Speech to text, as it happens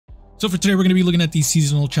So for today, we're going to be looking at these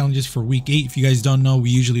seasonal challenges for week 8. If you guys don't know, we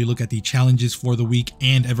usually look at the challenges for the week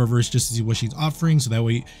and Eververse just to see what she's offering. So that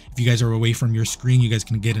way, if you guys are away from your screen, you guys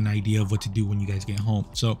can get an idea of what to do when you guys get home.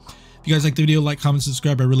 So if you guys like the video, like, comment,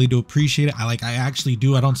 subscribe. I really do appreciate it. I actually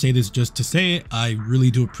do. I don't say this just to say it. I really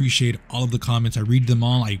do appreciate all of the comments. I read them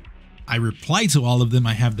all. I reply to all of them.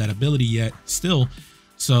 I have that ability yet still.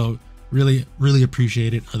 So really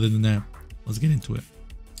appreciate it. Other than that, let's get into it.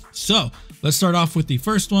 So let's start off with the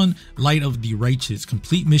first one, Light of the Righteous,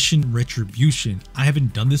 complete mission Retribution. I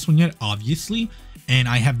haven't done this one yet, obviously, and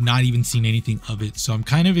I have not even seen anything of it. So I'm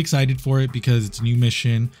kind of excited for it because it's a new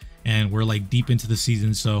mission and we're like deep into the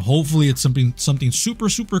season. So hopefully it's something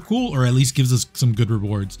super cool, or at least gives us some good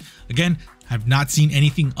rewards. Again, I've not seen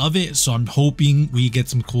anything of it, so I'm hoping we get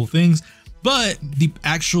some cool things. But the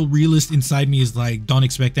actual realist inside me is like, don't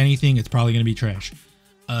expect anything. It's probably going to be trash.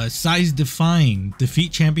 Size Define,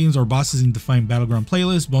 defeat champions or bosses in Define Battleground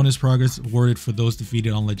playlist, bonus progress awarded for those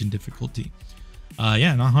defeated on legend difficulty.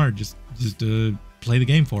 Yeah, not hard, just play the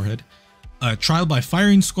game, forehead. Trial by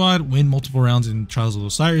Firing Squad, win multiple rounds in Trials of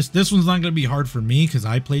Osiris. This one's not going to be hard for me because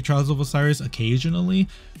I play Trials of Osiris occasionally.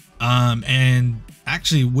 And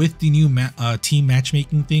actually with the new team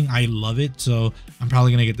matchmaking thing, I love it, so I'm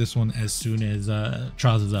probably going to get this one as soon as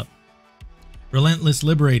Trials is up. Relentless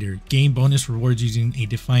Liberator, gain bonus rewards using a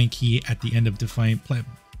Define key at the end of Define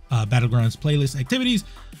Battlegrounds playlist activities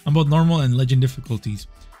on both normal and legend difficulties.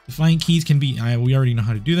 Define keys can be, we already know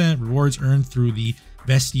how to do that. Rewards earned through the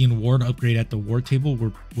Bestian Ward upgrade at the war table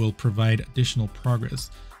will provide additional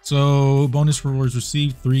progress. So bonus rewards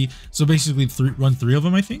received 3. So basically run 3 of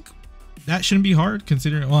them, I think. That shouldn't be hard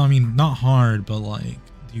considering, well, I mean, not hard, but like,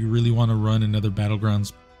 do you really want to run another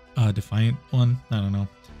Battlegrounds Defiant one? I don't know.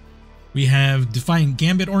 We have Defiant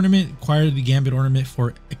Gambit Ornament. Acquire the Gambit Ornament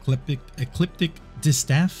for Ecliptic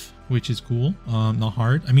Distaff, which is cool. Not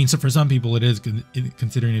hard. I mean, so for some people it is,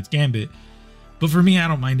 considering it's Gambit. But for me, I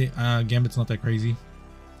don't mind it. Gambit's not that crazy.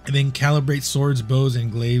 And then Calibrate Swords, Bows,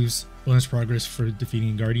 and Glaives. Bonus progress for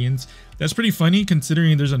defeating Guardians. That's pretty funny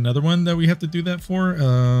considering there's another one that we have to do that for.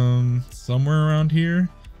 Somewhere around here.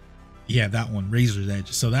 Yeah, that one. Razor's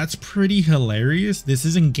Edge. So that's pretty hilarious. This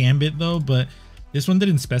isn't Gambit though, but this one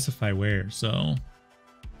didn't specify where, so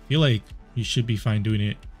I feel like you should be fine doing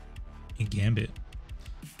it in Gambit.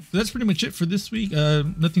 So that's pretty much it for this week.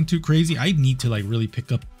 Nothing too crazy. I need to like really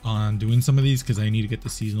pick up on doing some of these because I need to get the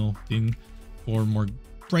seasonal thing for more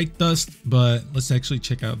Bright Dust. But let's actually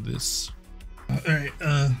check out this. All right,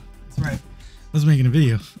 that's right. Let's make it a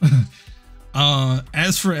video.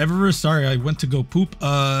 As for Eververse, sorry, I went to go poop.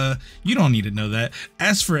 You don't need to know that.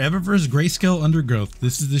 As for Eververse, Grayscale Undergrowth.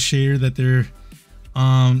 This is the shader that they're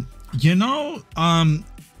you know,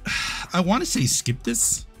 I want to say skip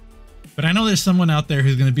this, but I know there's someone out there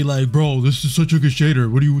who's gonna be like, bro, this is such a good shader,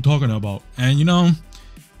 what are you talking about? And you know,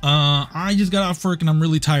 I just got off work and I'm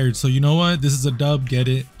really tired, so you know what, this is a dub, get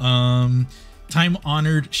it. Time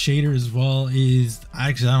honored shader as well is,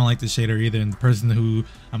 actually I don't like this shader either, and the person who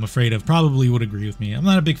I'm afraid of probably would agree with me. I'm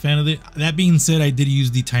not a big fan of it. That being said, I did use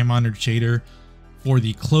the time honored shader for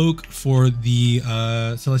the cloak for the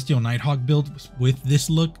Celestial Nighthawk build with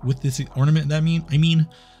this look, with this ornament.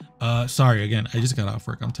 Sorry, again, I just got off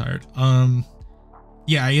work, I'm tired.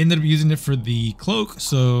 Yeah, I ended up using it for the cloak,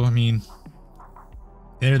 so I mean,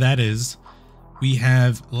 there that is. We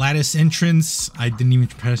have Lattice Entrance. I didn't even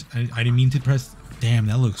press, I didn't mean to press. Damn,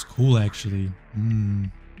 that looks cool actually.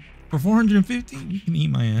 For 450, you can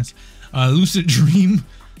eat my ass. Lucid Dream,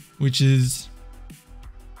 which is,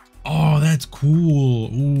 oh, that's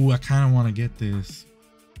cool. Ooh, I kind of want to get this.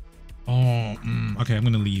 Oh, okay, I'm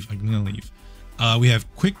gonna leave. We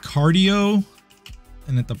have Quick Cardio,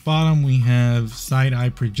 and at the bottom we have Side Eye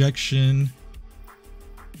Projection.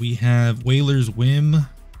 We have Whaler's Whim.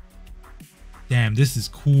 Damn, this is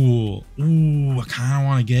cool. Ooh, I kind of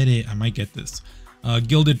want to get it. I might get this.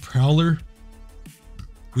 Gilded Prowler,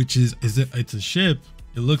 which is it's a ship.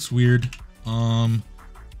 It looks weird.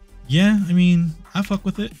 Yeah, I mean, I fuck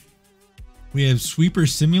with it. We have Sweeper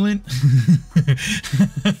Simulant.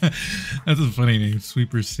 That's a funny name,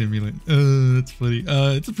 Sweeper Simulant. That's funny.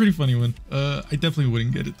 It's a pretty funny one. I definitely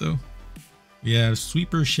wouldn't get it though. We have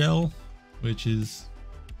Sweeper Shell, which is,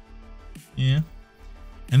 yeah.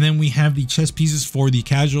 And then we have the chess pieces for the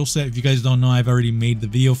casual set. If you guys don't know, I've already made the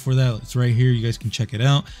video for that. It's right here. You guys can check it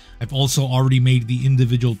out. I've also already made the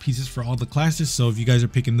individual pieces for all the classes. So if you guys are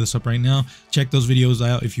picking this up right now, check those videos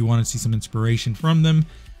out if you want to see some inspiration from them.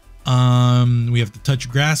 We have the Touch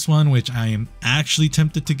Grass one, which I am actually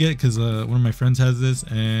tempted to get because one of my friends has this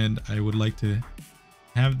and I would like to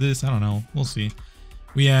have this. I don't know. We'll see.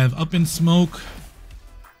 We have Up in Smoke.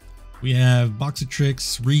 We have Box of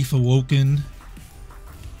Tricks, Reef Awoken.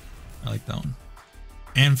 I like that one.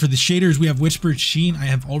 And for the shaders, we have Whispered Sheen. I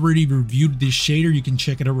have already reviewed this shader. You can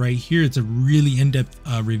check it out right here. It's a really in-depth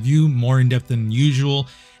review, more in-depth than usual.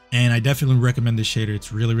 And I definitely recommend this shader.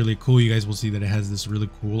 It's really, really cool. You guys will see that it has this really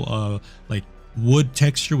cool like wood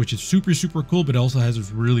texture, which is super, super cool, but it also has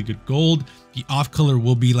this really good gold. The off color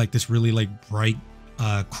will be like this really like bright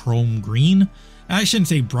chrome green. I shouldn't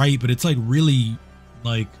say bright, but it's like really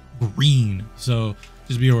like green. So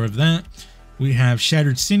just be aware of that. We have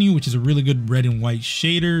Shattered Sinew, which is a really good red and white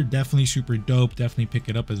shader. Definitely super dope. Definitely pick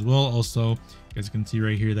it up as well. Also, you guys can see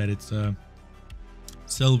right here that it's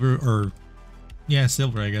silver, or yeah,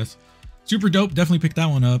 silver, I guess. Super dope. Definitely pick that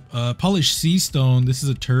one up. Polished Sea Stone. This is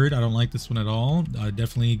a turd. I don't like this one at all.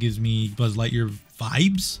 Definitely gives me Buzz Lightyear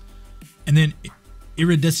vibes. And then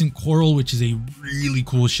Iridescent Coral, which is a really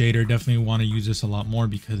cool shader. Definitely want to use this a lot more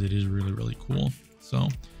because it is really, really cool. So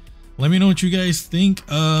let me know what you guys think.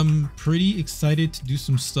 Pretty excited to do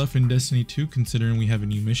some stuff in Destiny 2, considering we have a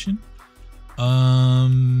new mission.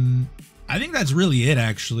 I think that's really it,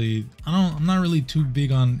 actually. I'm not really too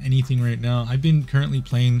big on anything right now. I've been currently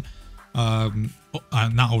playing not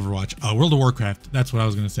Overwatch, World of Warcraft. That's what I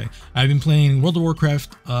was gonna say. I've been playing World of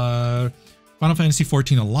Warcraft, Final Fantasy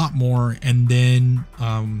 14 a lot more, and then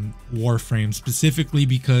Warframe, specifically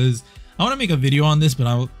because I want to make a video on this, but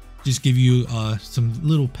I'll just give you some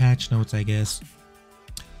little patch notes, I guess.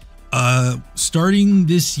 Starting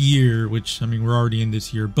this year, which, I mean, we're already in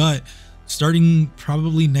this year, but starting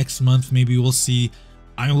probably next month, maybe we'll see,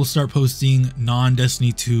 I will start posting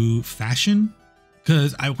non-Destiny 2 fashion,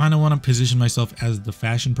 because I kind of want to position myself as the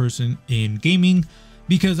fashion person in gaming,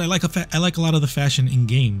 because I like a lot of the fashion in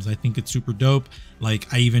games. I think it's super dope.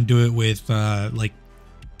 Like, I even do it with like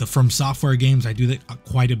the From Software games. I do that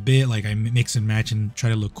quite a bit. Like, I mix and match and try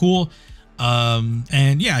to look cool.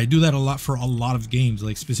 And yeah, I do that a lot for a lot of games.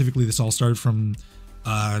 Like, specifically, this all started from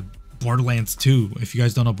Borderlands 2. If you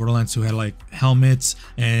guys don't know, Borderlands 2 had like helmets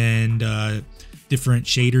and different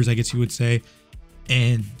shaders, I guess you would say.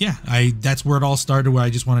 And yeah, that's where it all started, where I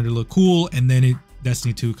just wanted to look cool. And then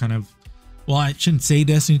Destiny 2 kind of, well, I shouldn't say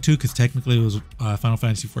Destiny 2 because technically it was Final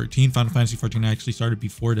Fantasy 14. Final Fantasy 14 actually started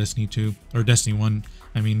before Destiny 2, or Destiny 1,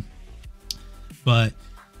 I mean. But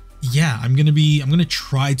yeah, I'm gonna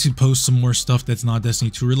try to post some more stuff that's not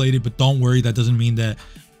Destiny 2 related, but don't worry, that doesn't mean that,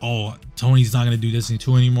 oh, Tony's not gonna do Destiny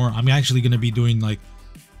 2 anymore. I'm actually gonna be doing, like,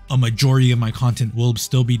 a majority of my content will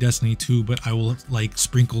still be Destiny 2, but I will like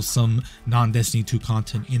sprinkle some non-Destiny 2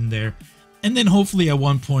 content in there. And then hopefully at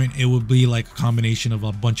one point it will be like a combination of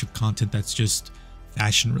a bunch of content that's just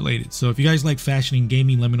fashion related. So if you guys like fashion and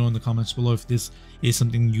gaming, let me know in the comments below if this is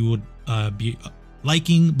something you would be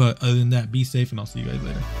liking. But other than that, be safe, and I'll see you guys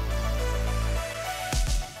later.